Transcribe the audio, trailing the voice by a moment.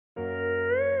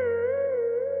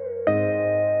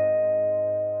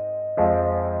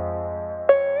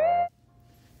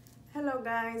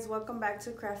guys, welcome back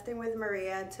to Crafting with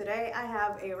Maria. Today I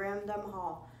have a random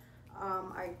haul.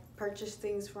 I purchased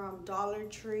things from Dollar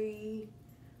Tree,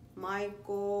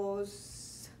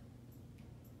 Michael's,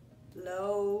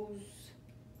 Lowe's,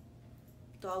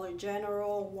 Dollar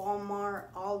General,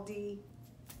 Walmart, Aldi,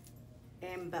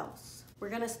 and Bells. We're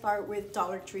gonna start with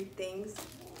Dollar Tree things.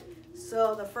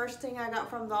 So the first thing I got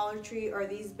from Dollar Tree are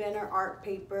these banner art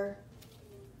paper.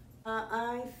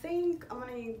 I think I'm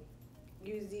gonna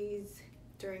use these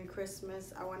during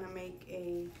Christmas. I want to make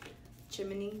a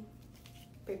chimney,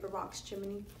 paper box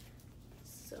chimney.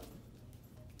 So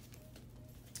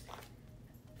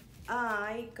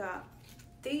I got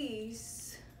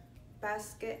these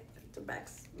basket, the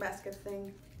basket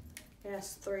thing. It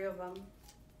has 3 of them.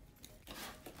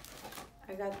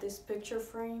 I got this picture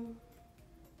frame.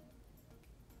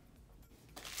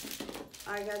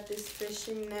 I got this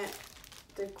fishing net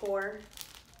decor.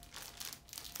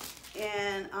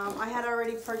 And I had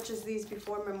already purchased these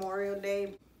before Memorial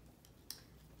Day.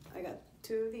 I got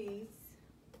 2 of these.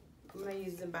 I'm gonna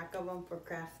use the back of them for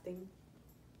crafting.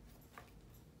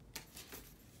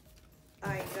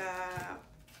 I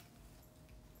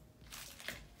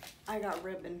got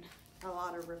ribbon, a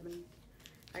lot of ribbon.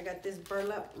 I got this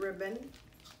burlap ribbon.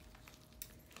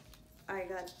 I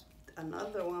got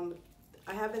another one.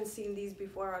 I haven't seen these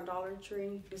before at Dollar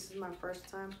Tree. This is my first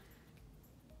time.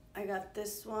 I got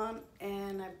this one,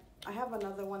 and I have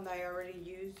another one that I already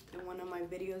used in one of my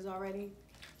videos already.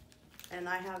 And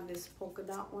I have this polka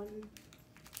dot one.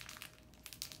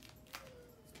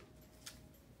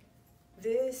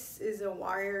 This is a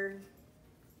wired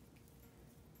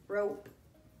rope.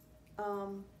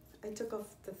 I took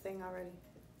off the thing already.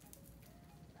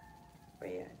 But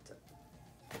yeah,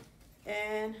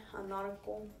 and a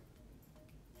nautical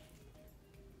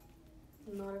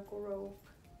rope.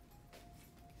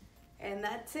 And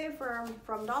that's it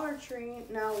from Dollar Tree.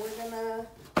 Now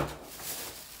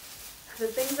the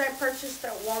things I purchased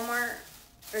at Walmart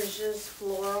is just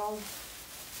floral,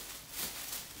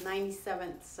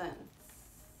 97 cents.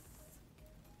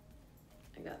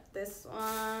 I got this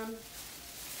one.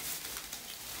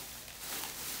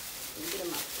 Let me get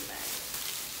them out the bag.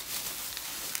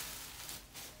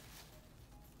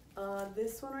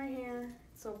 This one right here,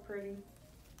 so pretty,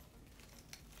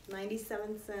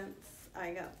 97 cents.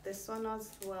 I got this one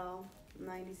as well,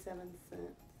 97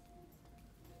 cents.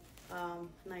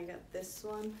 And I got this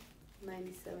one,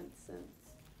 97 cents.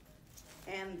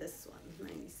 And this one,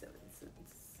 97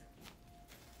 cents.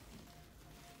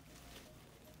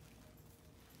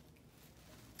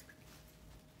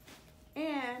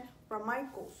 And from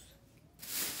Michael's,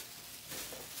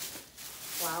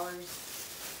 flowers.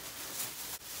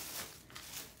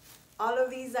 All of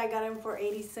these I got them for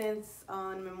 80 cents.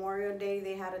 On Memorial Day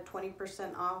they had a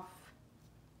 20% off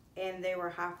and they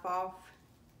were half off.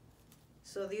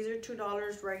 So these are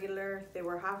 $2 regular. They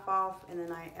were half off, and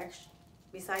then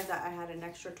besides that I had an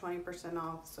extra 20%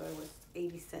 off, so it was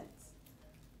 80 cents.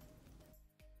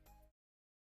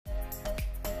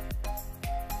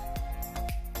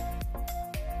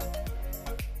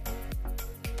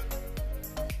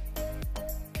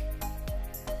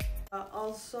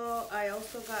 I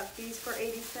also got these for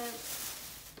 80 cents.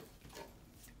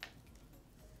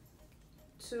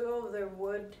 2 of their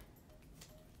wood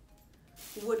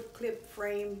clip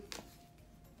frame.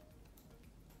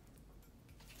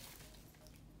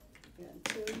 Got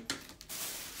 2.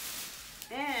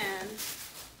 And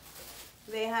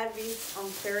they had these on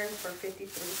clearance for 53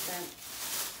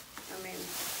 cents. I mean,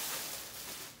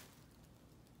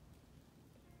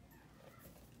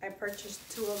 I purchased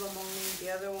 2 of them only. The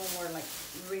other one were like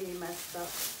really messed up.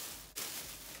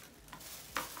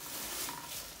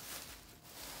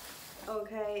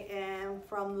 Okay, and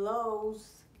from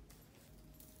Lowe's,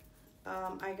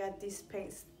 I got these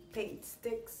paint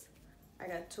sticks. I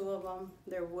got 2 of them.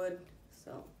 They're wood,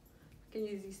 so I can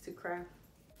use these to craft.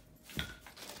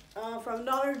 From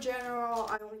Dollar General,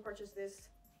 I only purchased this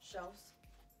shelves.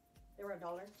 They were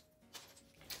 $1.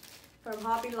 From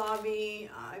Hobby Lobby,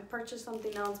 I purchased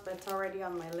something else, but it's already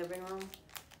on my living room.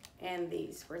 And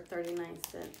these were 39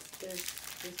 cents. There's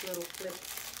these little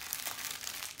clips.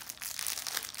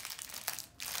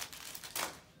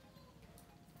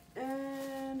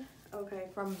 And, okay,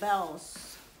 from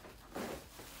Bells,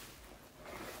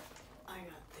 I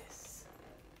got this.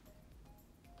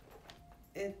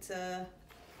 It's a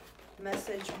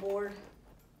message board.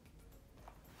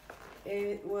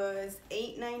 It was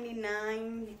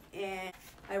 $8.99, and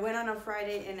I went on a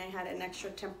Friday and I had an extra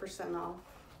 10% off.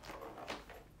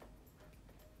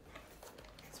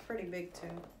 It's pretty big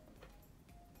too.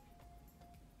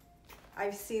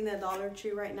 I've seen the Dollar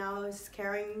Tree right now is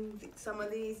carrying some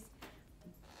of these,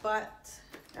 but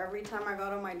every time I go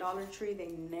to my Dollar Tree,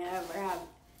 they never have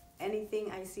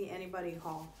anything I see anybody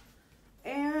haul.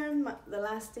 And the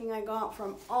last thing I got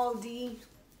from Aldi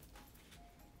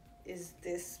is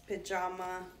this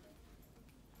pajama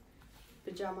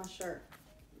shirt.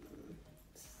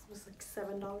 This was like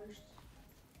 $7.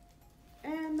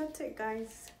 And that's it,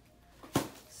 guys.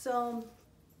 So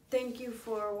thank you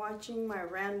for watching my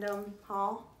random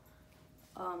haul.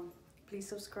 Please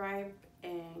subscribe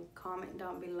and comment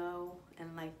down below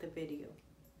and like the video.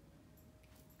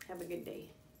 Have a good day.